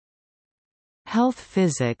Health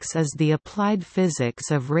physics is the applied physics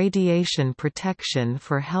of radiation protection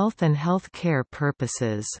for health and healthcare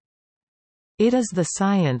purposes. It is the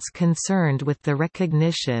science concerned with the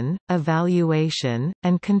recognition, evaluation,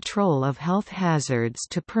 and control of health hazards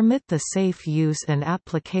to permit the safe use and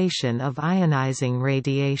application of ionizing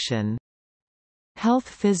radiation. Health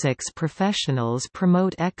physics professionals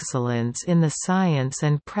promote excellence in the science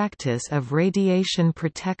and practice of radiation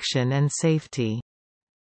protection and safety.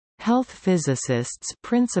 Health physicists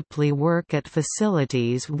principally work at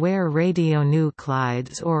facilities where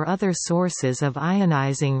radionuclides or other sources of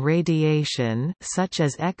ionizing radiation, such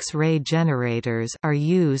as X-ray generators, are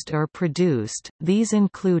used or produced. These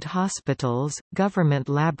include hospitals, government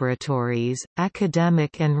laboratories,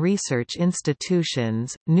 academic and research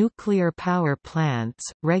institutions, nuclear power plants,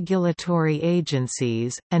 regulatory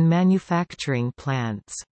agencies, and manufacturing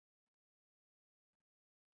plants.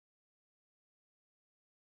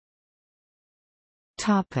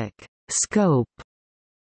 Scope.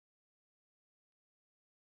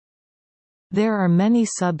 There are many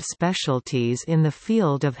subspecialties in the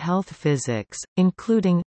field of health physics,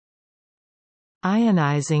 including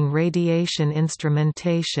ionizing radiation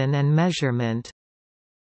instrumentation and measurement,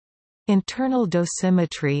 internal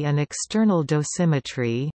dosimetry and external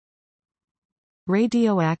dosimetry,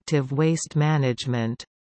 radioactive waste management,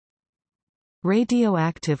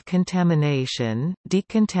 radioactive contamination,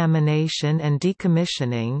 decontamination and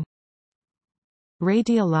decommissioning,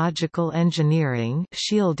 radiological engineering,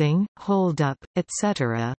 shielding, hold-up,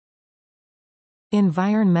 etc.,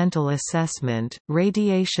 environmental assessment,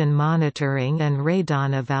 radiation monitoring and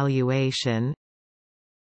radon evaluation,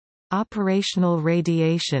 operational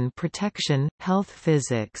radiation protection, health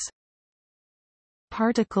physics,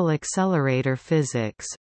 particle accelerator physics,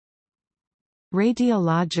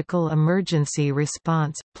 radiological emergency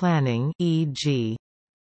response, planning e.g.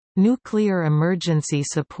 nuclear emergency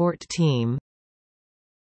support team,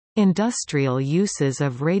 industrial uses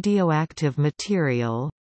of radioactive material,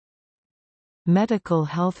 medical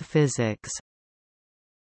health physics,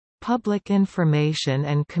 public information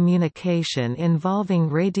and communication involving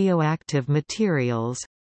radioactive materials,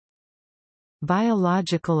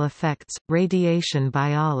 biological effects, radiation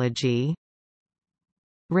biology,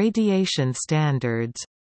 radiation standards,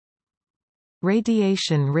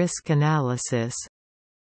 radiation risk analysis,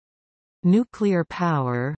 nuclear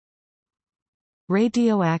power,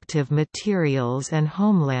 radioactive materials and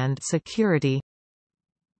homeland security,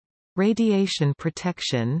 radiation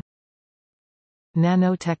protection,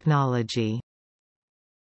 nanotechnology.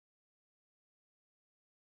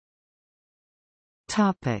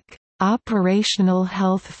 Topic: Operational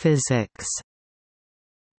health physics.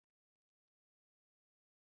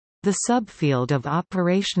 The subfield of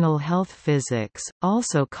operational health physics,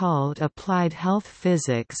 also called applied health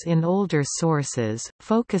physics in older sources,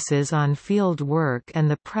 focuses on field work and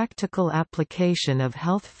the practical application of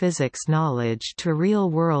health physics knowledge to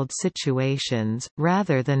real-world situations,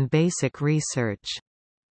 rather than basic research.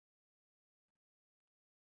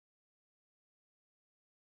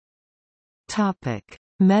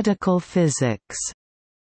 Medical physics.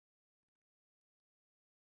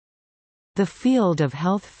 The field of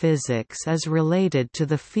health physics is related to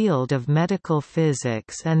the field of medical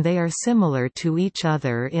physics, and they are similar to each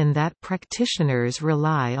other in that practitioners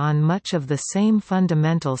rely on much of the same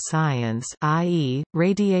fundamental science, i.e.,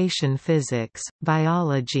 radiation physics,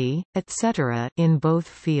 biology, etc., in both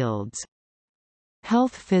fields.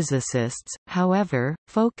 Health physicists, however,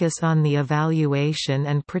 focus on the evaluation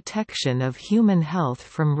and protection of human health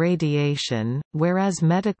from radiation, whereas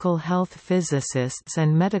medical health physicists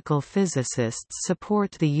and medical physicists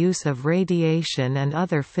support the use of radiation and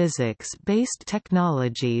other physics-based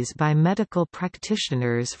technologies by medical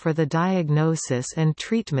practitioners for the diagnosis and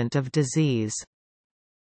treatment of disease.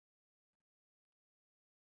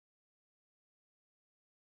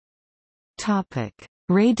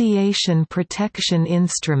 Radiation protection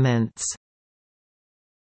instruments.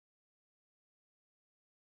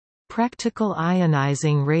 Practical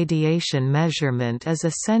ionizing radiation measurement is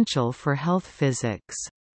essential for health physics.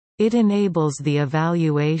 It enables the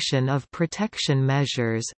evaluation of protection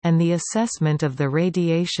measures, and the assessment of the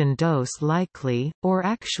radiation dose likely, or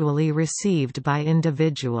actually received by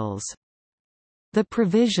individuals. The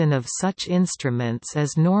provision of such instruments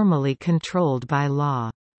is normally controlled by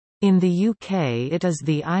law. In the UK it is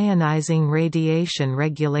the Ionising Radiation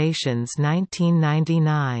Regulations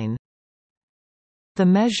 1999. The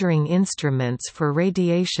measuring instruments for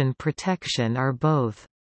radiation protection are both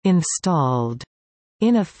installed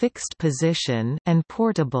in a fixed position and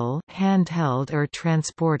portable, handheld or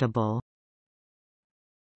transportable.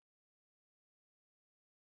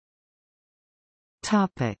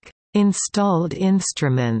 Installed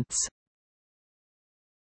instruments.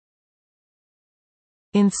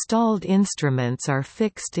 Installed instruments are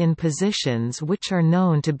fixed in positions which are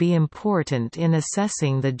known to be important in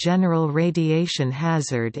assessing the general radiation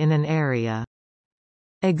hazard in an area.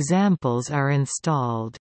 Examples are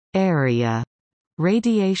installed area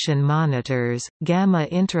radiation monitors, gamma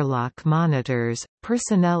interlock monitors,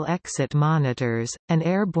 personnel exit monitors, and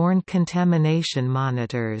airborne contamination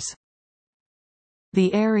monitors.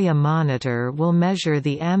 The area monitor will measure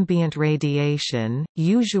the ambient radiation,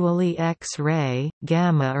 usually X-ray,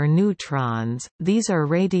 gamma or neutrons. These are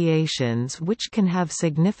radiations which can have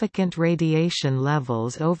significant radiation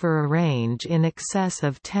levels over a range in excess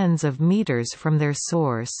of tens of meters from their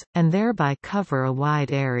source, and thereby cover a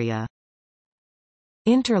wide area.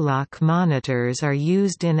 Interlock monitors are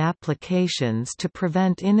used in applications to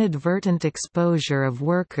prevent inadvertent exposure of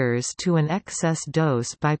workers to an excess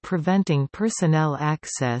dose by preventing personnel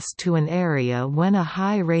access to an area when a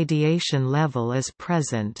high radiation level is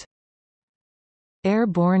present.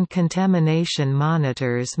 Airborne contamination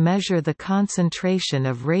monitors measure the concentration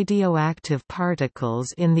of radioactive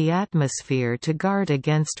particles in the atmosphere to guard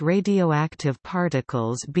against radioactive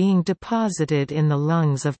particles being deposited in the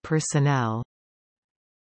lungs of personnel.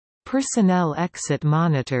 Personnel exit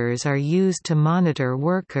monitors are used to monitor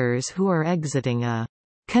workers who are exiting a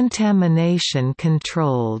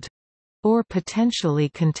contamination-controlled or potentially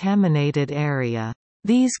contaminated area.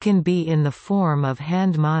 These can be in the form of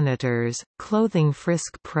hand monitors, clothing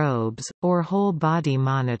frisk probes, or whole-body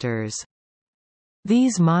monitors.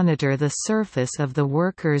 These monitor the surface of the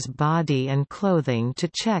worker's body and clothing to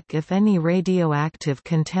check if any radioactive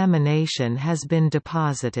contamination has been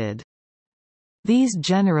deposited. These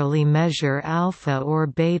generally measure alpha or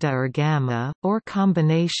beta or gamma, or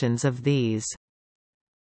combinations of these.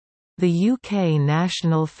 The UK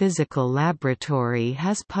National Physical Laboratory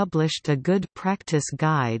has published a good practice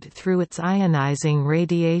guide through its Ionising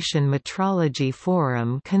Radiation Metrology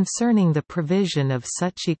Forum concerning the provision of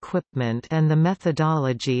such equipment and the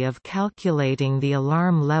methodology of calculating the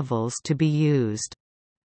alarm levels to be used.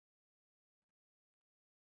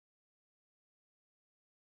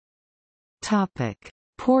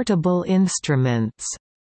 Portable instruments.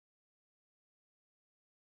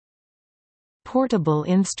 Portable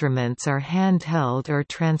instruments are handheld or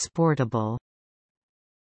transportable.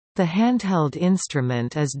 The handheld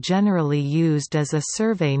instrument is generally used as a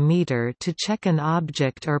survey meter to check an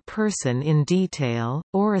object or person in detail,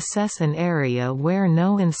 or assess an area where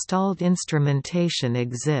no installed instrumentation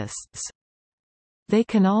exists. They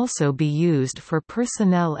can also be used for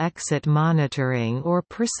personnel exit monitoring or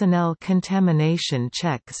personnel contamination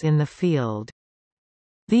checks in the field.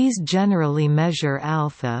 These generally measure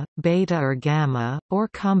alpha, beta or gamma, or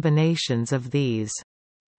combinations of these.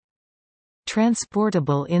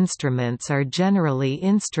 Transportable instruments are generally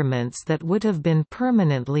instruments that would have been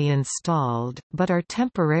permanently installed, but are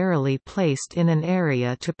temporarily placed in an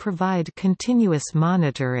area to provide continuous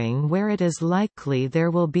monitoring where it is likely there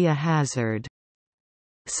will be a hazard.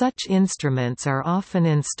 Such instruments are often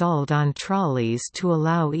installed on trolleys to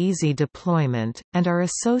allow easy deployment, and are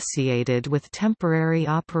associated with temporary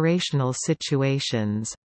operational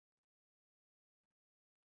situations.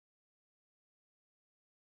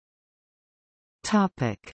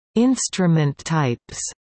 Instrument types.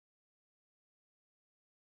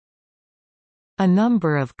 A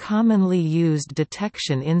number of commonly used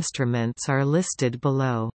detection instruments are listed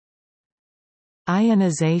below.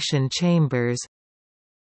 Ionization chambers,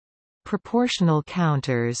 proportional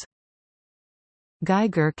counters,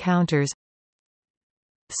 Geiger counters,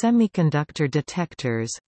 semiconductor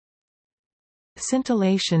detectors,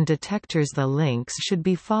 scintillation detectors. The links should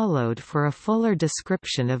be followed for a fuller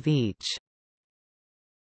description of each.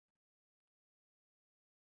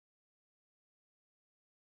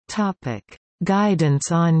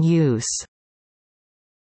 Guidance on use.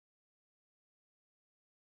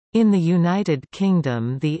 In the United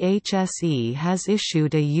Kingdom, the HSE has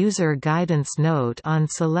issued a user guidance note on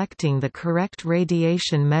selecting the correct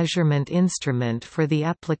radiation measurement instrument for the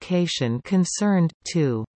application concerned,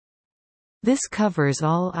 too. This covers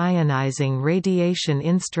all ionizing radiation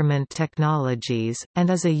instrument technologies, and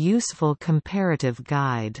is a useful comparative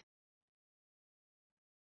guide.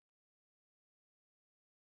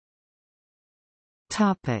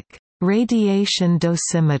 Radiation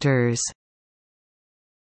dosimeters.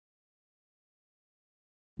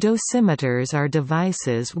 Dosimeters are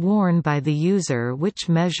devices worn by the user which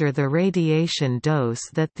measure the radiation dose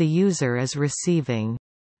that the user is receiving.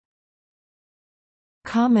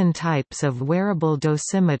 Common types of wearable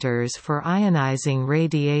dosimeters for ionizing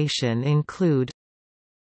radiation include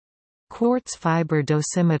quartz fiber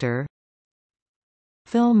dosimeter,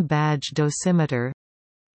 film badge dosimeter,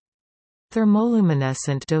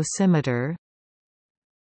 thermoluminescent dosimeter,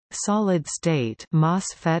 solid-state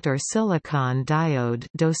MOSFET or silicon diode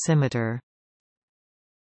dosimeter.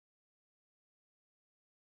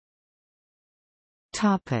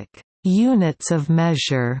 Topic: Units of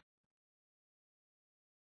measure.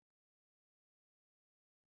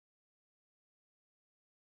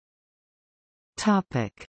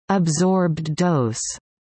 Topic: Absorbed dose.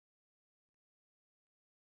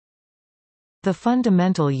 The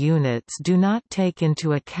fundamental units do not take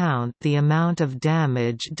into account the amount of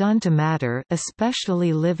damage done to matter,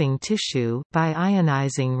 especially living tissue, by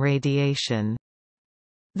ionizing radiation.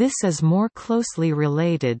 This is more closely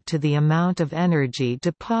related to the amount of energy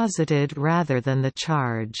deposited rather than the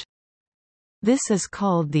charge. This is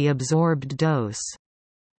called the absorbed dose.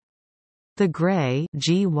 The Gray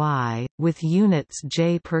 (GY), with units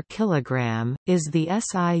J per kilogram, is the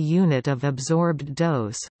SI unit of absorbed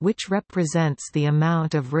dose, which represents the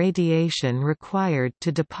amount of radiation required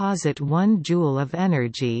to deposit 1 joule of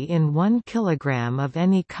energy in 1 kilogram of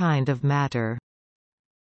any kind of matter.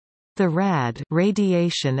 The rad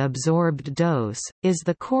radiation absorbed dose is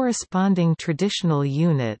the corresponding traditional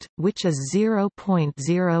unit, which is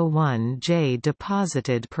 0.01 J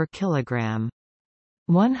deposited per kilogram.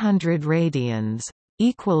 100 radians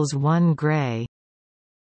equals 1 Gray.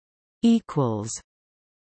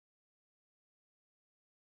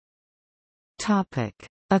 Topic: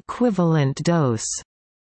 Equivalent dose.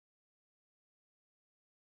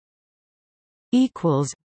 Equal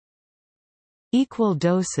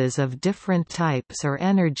doses of different types or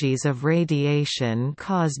energies of radiation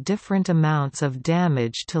cause different amounts of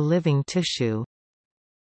damage to living tissue.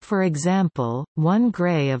 For example, 1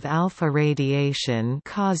 Gray of alpha radiation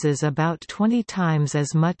causes about 20 times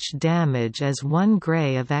as much damage as 1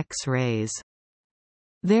 Gray of X-rays.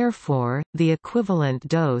 Therefore, the equivalent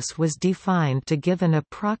dose was defined to give an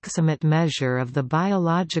approximate measure of the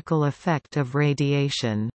biological effect of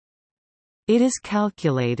radiation. It is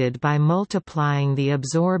calculated by multiplying the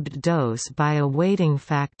absorbed dose by a weighting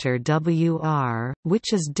factor Wr,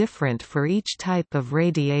 which is different for each type of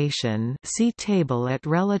radiation. See table at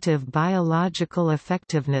relative biological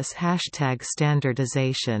effectiveness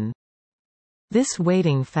 #standardization. This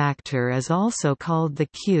weighting factor is also called the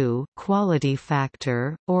Q quality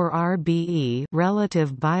factor, or RBE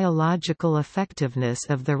relative biological effectiveness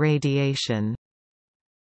of the radiation.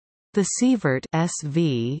 The sievert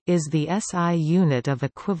 (SV) is the SI unit of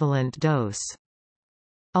equivalent dose.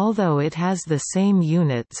 Although it has the same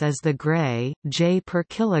units as the Gray, J per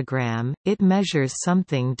kilogram, it measures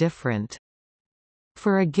something different.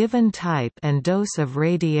 For a given type and dose of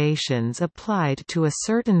radiations applied to a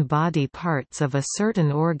certain body parts of a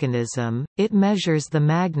certain organism, it measures the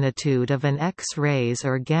magnitude of an X-rays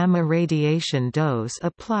or gamma radiation dose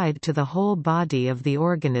applied to the whole body of the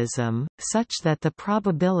organism, such that the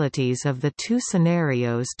probabilities of the two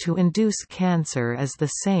scenarios to induce cancer is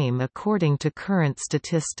the same according to current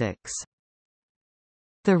statistics.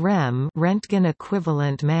 The rem Röntgen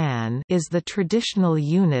equivalent man is the traditional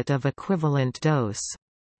unit of equivalent dose.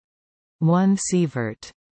 1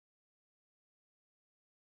 sievert.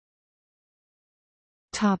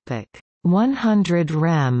 Topic: 100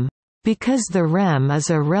 rem. Because the rem is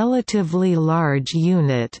a relatively large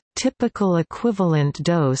unit, typical equivalent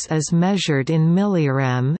dose is measured in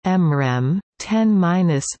millirem (mrem),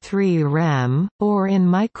 10⁻³ rem, or in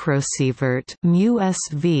microsievert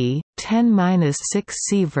μsv, 10⁻6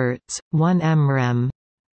 sieverts, 1 mrem.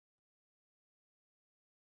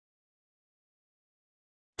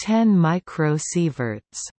 10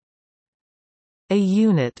 microsieverts. A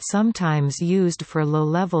unit sometimes used for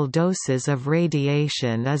low-level doses of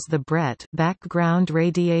radiation is the BRET background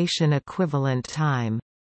radiation equivalent time.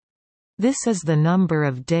 This is the number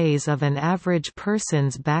of days of an average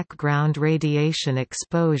person's background radiation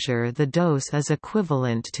exposure the dose is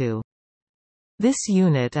equivalent to. This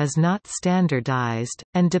unit is not standardized,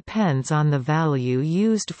 and depends on the value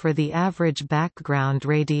used for the average background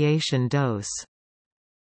radiation dose.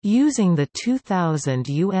 Using the 2000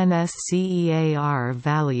 UNSCEAR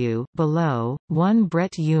value below, 1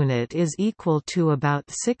 BRET unit is equal to about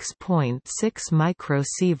 6.6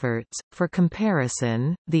 microsieverts. For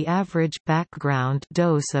comparison, the average background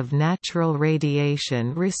dose of natural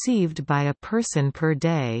radiation received by a person per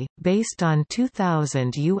day, based on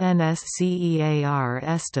 2000 UNSCEAR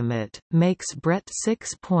estimate, makes BRET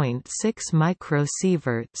 6.6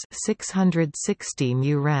 microsieverts, 660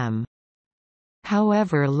 μrem.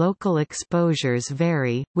 However, local exposures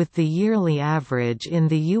vary, with the yearly average in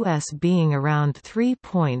the U.S. being around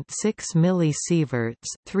 3.6 millisieverts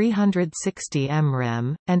 (360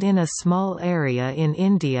 mrem), and in a small area in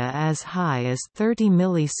India as high as 30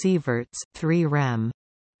 millisieverts (3 rem).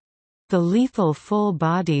 The lethal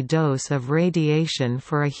full-body dose of radiation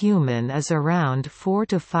for a human is around 4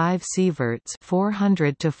 to 5 sieverts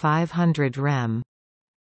 (400 to 500 rem).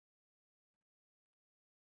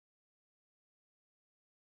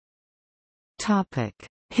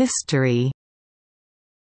 History.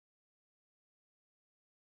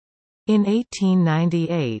 In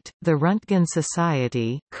 1898, the Röntgen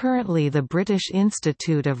Society, currently the British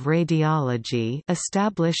Institute of Radiology,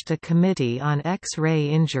 established a committee on X-ray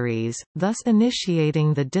injuries, thus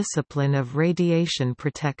initiating the discipline of radiation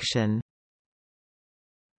protection.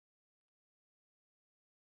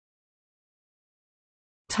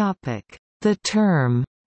 The term,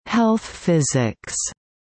 health physics.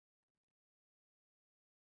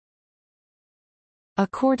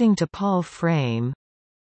 According to Paul Frame,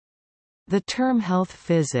 the term health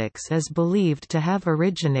physics is believed to have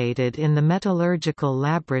originated in the metallurgical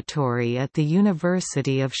laboratory at the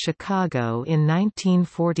University of Chicago in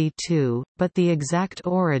 1942, but the exact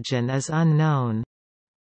origin is unknown.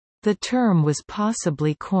 The term was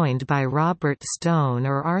possibly coined by Robert Stone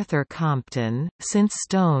or Arthur Compton, since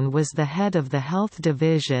Stone was the head of the Health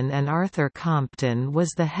Division and Arthur Compton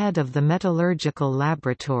was the head of the Metallurgical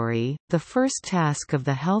Laboratory. The first task of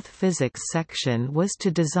the Health Physics section was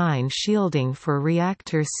to design shielding for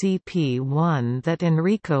reactor CP1 that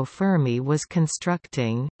Enrico Fermi was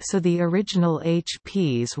constructing, so the original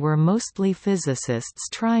HPs were mostly physicists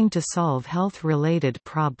trying to solve health-related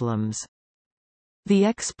problems. The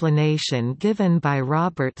explanation given by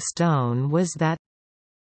Robert Stone was that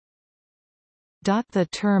the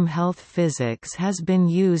term health physics has been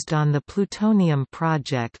used on the plutonium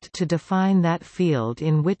project to define that field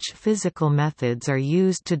in which physical methods are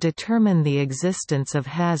used to determine the existence of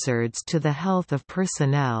hazards to the health of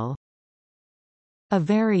personnel. A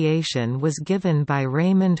variation was given by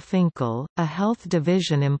Raymond Finkel, a Health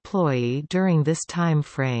Division employee during this time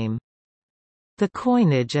frame. The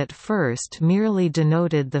coinage at first merely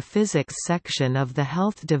denoted the physics section of the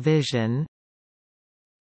Health Division.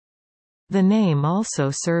 The name also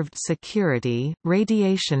served security.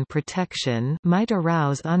 Radiation protection might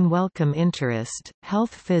arouse unwelcome interest.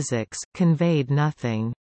 Health physics conveyed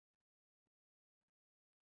nothing.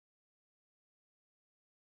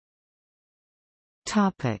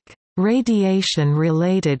 Topic: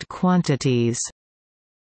 Radiation-related quantities.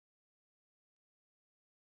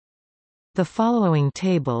 The following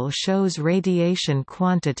table shows radiation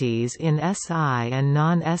quantities in SI and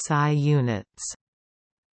non-SI units.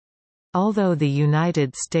 Although the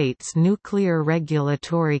United States Nuclear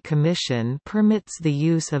Regulatory Commission permits the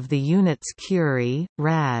use of the units Curie,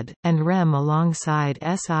 rad, and rem alongside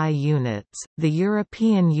SI units, the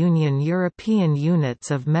European Union European Units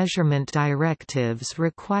of Measurement directives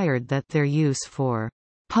required that their use for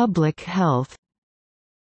public health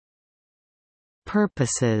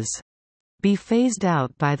purposes be phased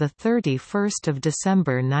out by 31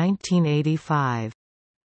 December 1985.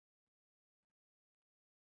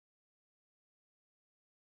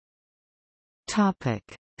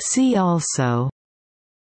 See also: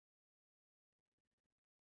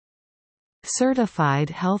 Certified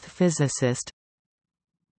health physicist,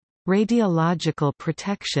 Radiological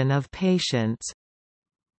protection of patients,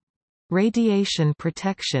 Radiation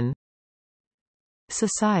protection,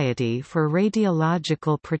 Society for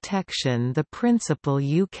Radiological Protection, the principal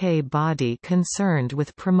UK body concerned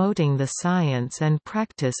with promoting the science and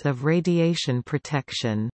practice of radiation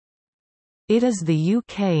protection. It is the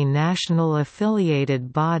UK national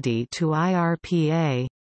affiliated body to IRPA.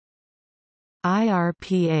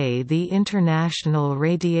 IRPA, the International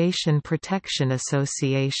Radiation Protection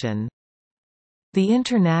Association. The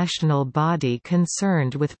international body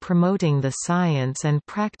concerned with promoting the science and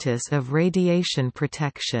practice of radiation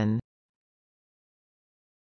protection.